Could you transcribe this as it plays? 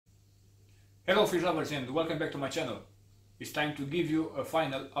Hello fish lovers and welcome back to my channel. It's time to give you a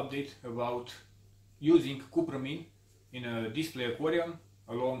final update about using Cupramine in a display aquarium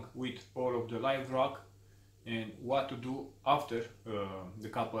along with all of the live rock and what to do after the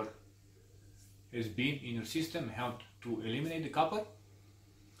copper has been in your system, how to eliminate the copper.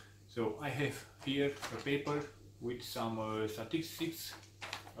 So I have here a paper with some statistics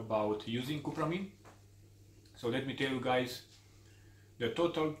about using Cupramine. So let me tell you guys, the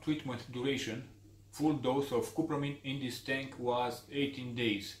total treatment duration, full dose of Cupramine in this tank was 18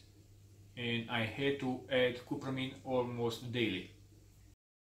 days and I had to add Cupramine almost daily.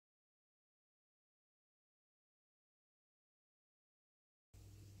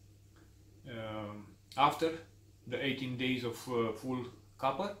 After the 18 days of full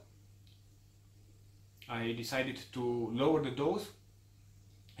copper, I decided to lower the dose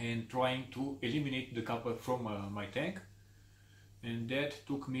and trying to eliminate the copper from my tank. And that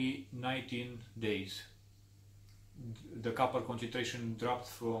took me 19 days. The copper concentration dropped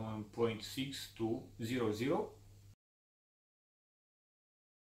from 0.6 to 0.0.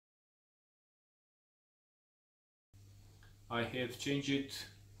 I have changed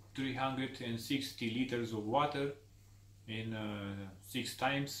 360 liters of water in 6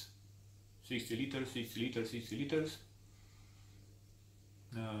 times, 60 liters, 60 liters, 60 liters.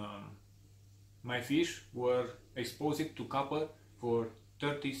 My fish were exposed to copper for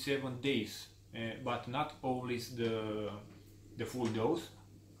 37 days, but not always the full dose.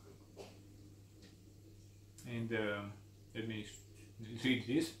 And let me read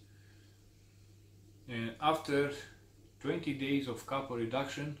this. And after 20 days of copper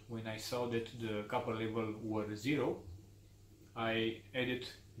reduction, when I saw that the copper level were 0, I added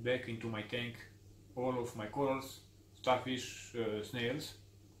back into my tank all of my corals, starfish, snails,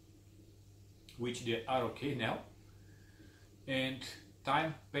 which they are okay now. And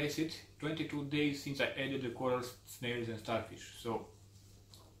time passed, 22 days since I added the corals, snails and starfish. So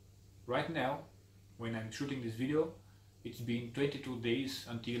right now, when I'm shooting this video, it's been 22 days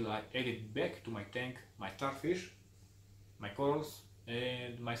until I added back to my tank my starfish, my corals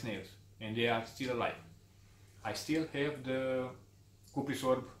and my snails, and they are still alive. I still have the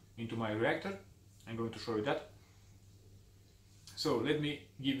Cuprisorb into my reactor. I'm going to show you that. So let me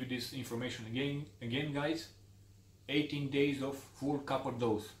give you this information again guys. 18 days of full copper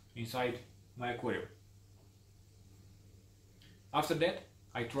dose inside my aquarium. After that,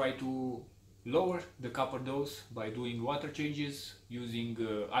 I try to lower the copper dose by doing water changes, using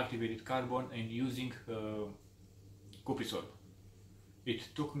activated carbon and using Cuprisorb.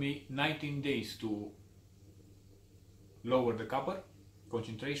 It took me 19 days to lower the copper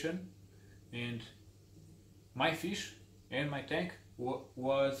concentration, and my fish and my tank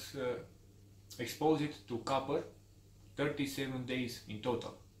was exposed to copper 37 days in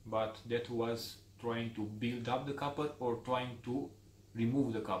total, but that was trying to build up the copper or trying to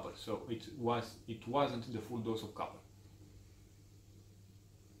remove the copper, so it wasn't the full dose of copper.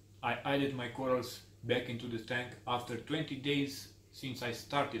 I added my corals back into the tank after 20 days since I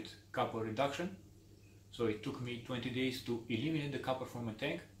started copper reduction, so it took me 20 days to eliminate the copper from my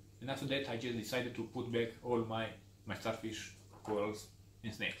tank, and after that I just decided to put back all my starfish, corals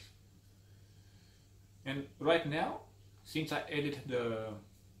and snails. And right now, since I added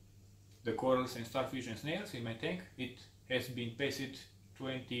the corals and starfish and snails in my tank, it has been past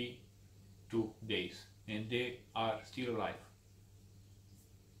 22 days and they are still alive.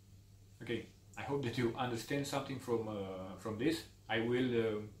 Okay, I hope that you understand something from this. I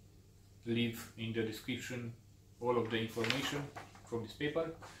will leave in the description all of the information from this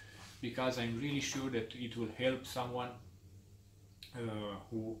paper, because I'm really sure that it will help someone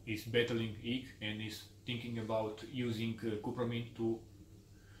who is battling ick and is thinking about using Cupramine to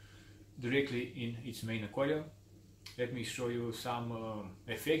directly in its main aquarium. Let me show you some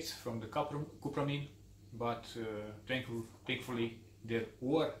effects from the Cupramine, but thankfully there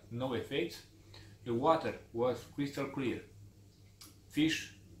were no effects. The water was crystal clear.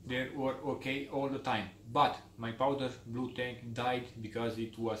 Fish, they were okay all the time, but my powder blue tank died because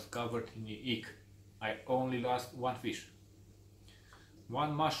it was covered in ick. I only lost one fish.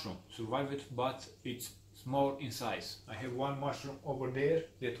 One mushroom survived, but it's small in size. I have one mushroom over there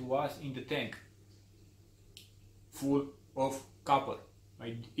that was in the tank, full of copper.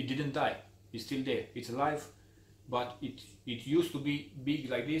 It didn't die, it's still there, it's alive, but it used to be big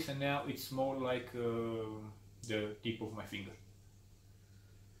like this and now it's small like the tip of my finger.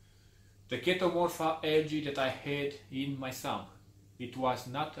 The Chaetomorpha algae that I had in my sump, it was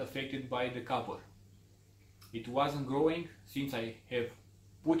not affected by the copper. It wasn't growing since I have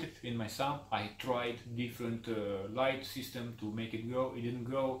put it in my sump. I tried different light system to make it grow. It didn't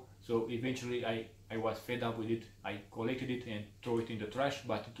grow, so eventually I was fed up with it. I collected it and threw it in the trash,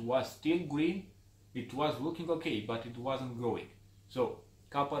 but it was still green. It was looking okay, but it wasn't growing. So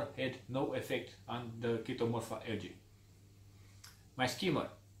copper had no effect on the Chaetomorpha algae. My skimmer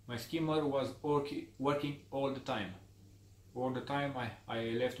was working all the time. All the time I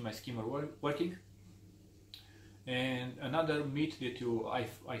left my skimmer working. And another myth that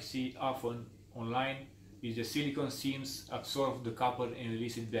I see often online is the silicone seams absorb the copper and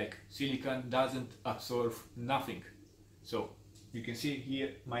release it back. Silicone doesn't absorb nothing. So you can see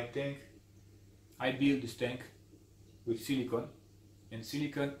here my tank. I built this tank with silicone, and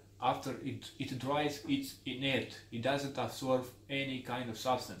silicone, after it dries, it's inert. It doesn't absorb any kind of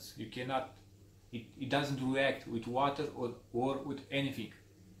substance. You cannot, it doesn't react with water or with anything.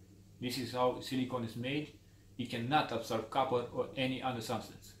 This is how silicone is made. It cannot absorb copper or any other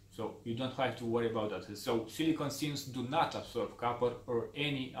substance. So you don't have to worry about that. So silicone seams do not absorb copper or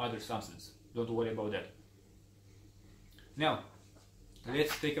any other substance. Don't worry about that. Now,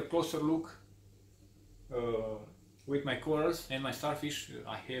 let's take a closer look with my corals and my starfish.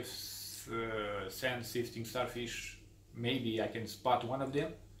 I have sand sifting starfish. Maybe I can spot one of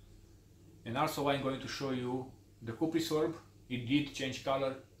them. And also I'm going to show you the Cuprisorb. It did change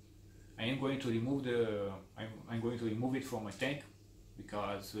color. I am going to remove I'm going to remove it from my tank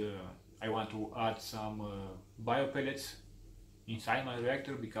because I want to add some bio pellets inside my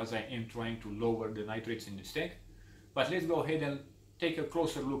reactor because I am trying to lower the nitrates in this tank. But let's go ahead and take a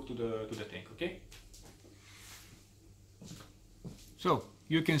closer look to the tank, okay? So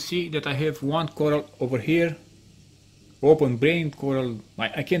you can see that I have one coral over here, open brain coral.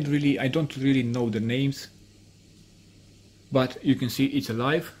 I don't really know the names, but you can see it's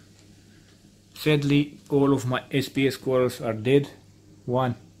alive. Sadly, all of my SPS corals are dead.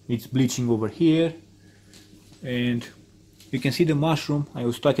 One, it's bleaching over here, and you can see the mushroom I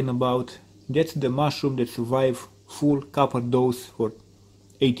was talking about. That's the mushroom that survived full copper dose for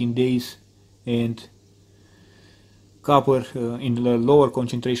 18 days and copper in the lower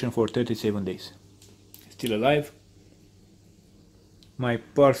concentration for 37 days. Still alive. My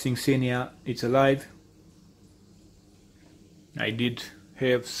parsing Xenia, it's alive. I did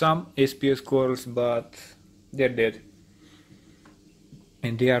have some SPS corals, but they're dead.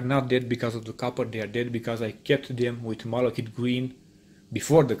 And they are not dead because of the copper, they are dead because I kept them with malachite green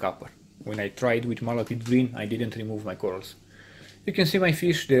before the copper. When I tried with malachite green, I didn't remove my corals. You can see my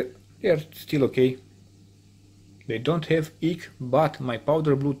fish, they are still okay. They don't have ink, but my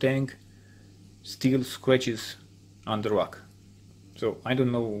powder blue tank still scratches on the rock. So I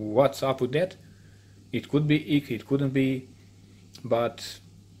don't know what's up with that. It could be ink, it couldn't be, but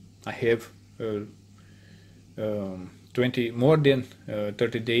I have more than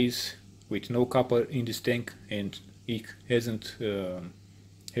 30 days with no copper in this tank, and ink hasn't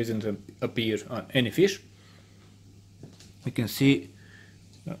appeared on any fish. You can see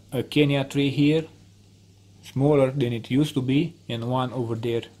a Kenya tree here, smaller than it used to be, and one over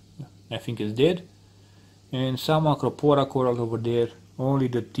there I think is dead, and some Acropora corals over there. Only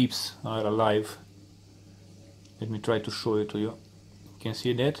the tips are alive. Let me try to show it to you. You can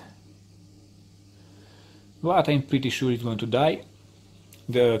see that, but I'm pretty sure it's going to die.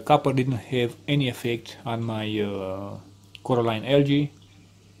 The copper didn't have any effect on my coralline algae.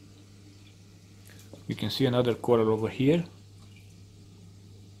 You can see another coral over here,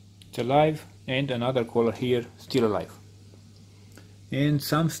 it's alive, and another coral here, still alive. And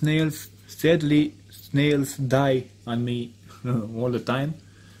some snails, sadly, snails die on me all the time.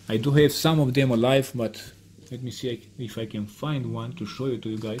 I do have some of them alive, but let me see if I can find one to show it to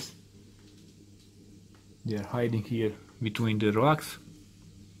you guys. They are hiding here between the rocks.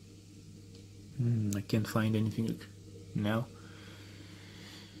 I can't find anything now.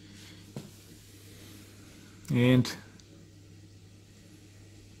 And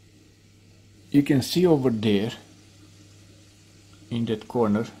you can see over there in that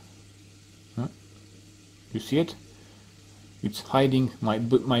corner, you see it? It's hiding,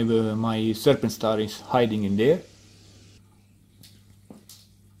 my serpent star is hiding in there.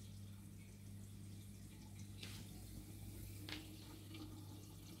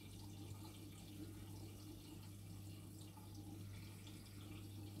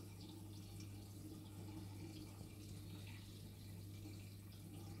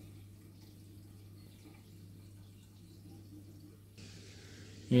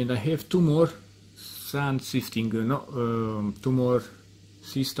 And I have two more sand sifting, two more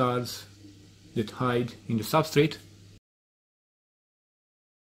sea stars that hide in the substrate.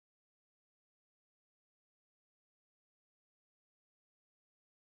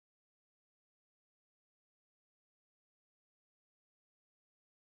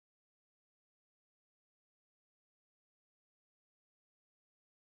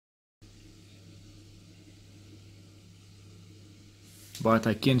 but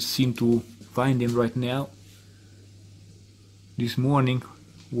I can't seem to find them right now. This morning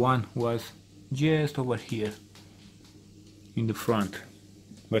one was just over here in the front,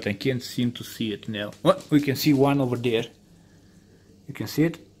 but I can't seem to see it now. Oh, we can see one over there. You can see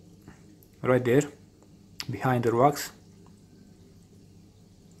it right there behind the rocks.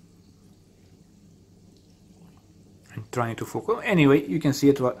 I'm trying to focus. Anyway, you can see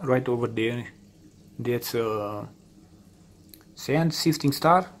it right over there. That's a sand sifting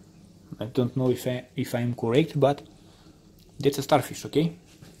star. I don't know if I'm correct, but that's a starfish, okay?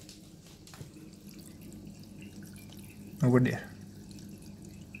 Over there.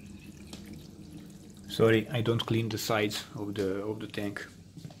 Sorry, I don't clean the sides of the tank.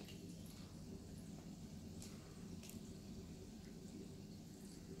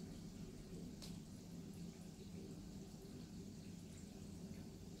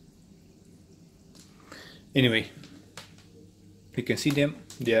 Anyway, you can see them.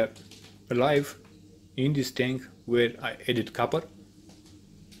 They are alive in this tank where I added copper.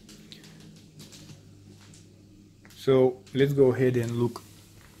 So let's go ahead and look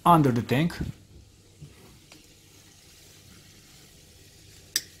under the tank.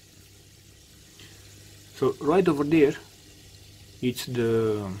 So right over there, it's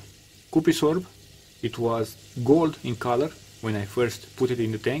the Cupramine. It was gold in color when I first put it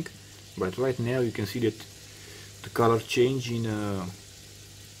in the tank, but right now you can see that the color change in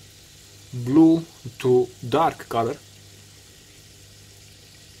blue to dark color,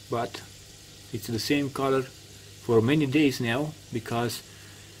 but it's the same color for many days now because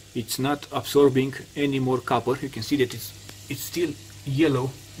it's not absorbing any more copper. You can see that it's still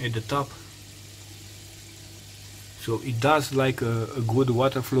yellow at the top, so it does like a good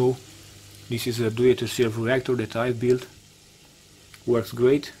water flow. This is a do-it-yourself reactor that I built. Works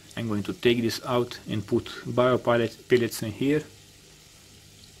great. I'm going to take this out and put bio pellets in here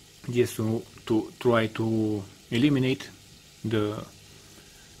just to try to eliminate the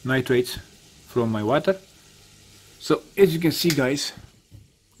nitrates from my water. So as you can see, guys,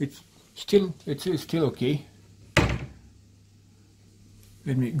 it's still okay.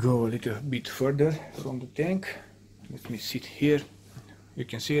 Let me go a little bit further from the tank. Let me sit here. You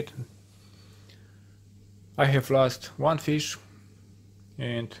can see it. I have lost one fish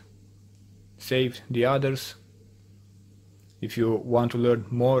and saved the others. If you want to learn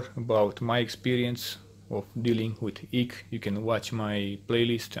more about my experience of dealing with ick, you can watch my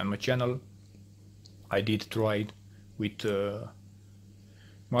playlist on my channel. I did try it with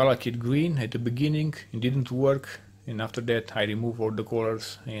malachite green at the beginning. It didn't work, and after that I removed all the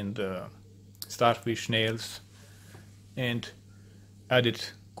colors and starfish, snails, and added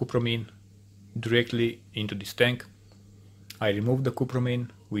Cupramine directly into this tank. I removed the Cupramine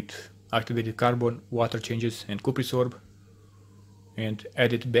with activated carbon, water changes and Cupramine, and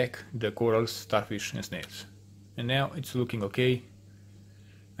added back the corals, starfish and snails. And now it's looking okay.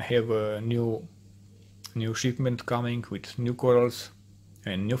 I have a new shipment coming with new corals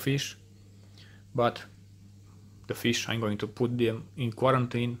and new fish, but the fish I'm going to put them in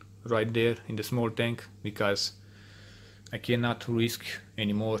quarantine right there in the small tank because I cannot risk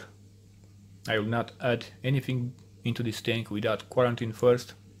anymore. I will not add anything into this tank without quarantine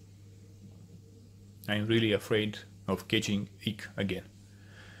first. I'm really afraid of catching ick again.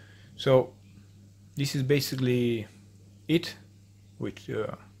 So this is basically it with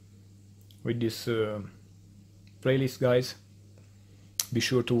this playlist, guys. Be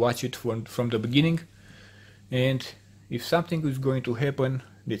sure to watch it from the beginning, and if something is going to happen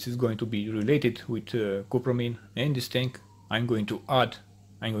that is going to be related with Cupramine and this tank, I'm going to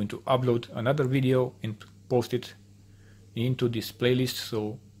upload another video and post it into this playlist,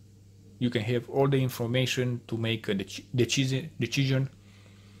 so you can have all the information to make a decision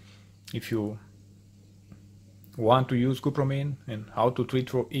if you want to use Cupramine and how to treat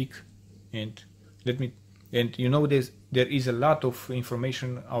for ick. And you know, there is a lot of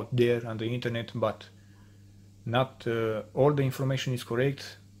information out there on the internet, but not all the information is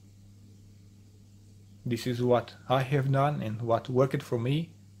correct. This is what I have done and what worked for me,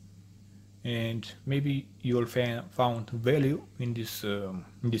 and maybe you'll found value in this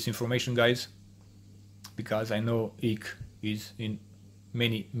information, guys, because I know ick is in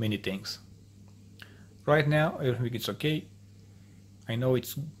many things. Right now everything is okay. I know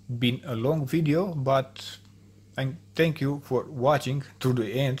it's been a long video, but I thank you for watching through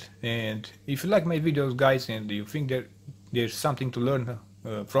the end, and if you like my videos, guys, and you think there's something to learn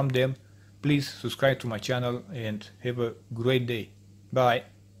from them, please subscribe to my channel and have a great day. Bye.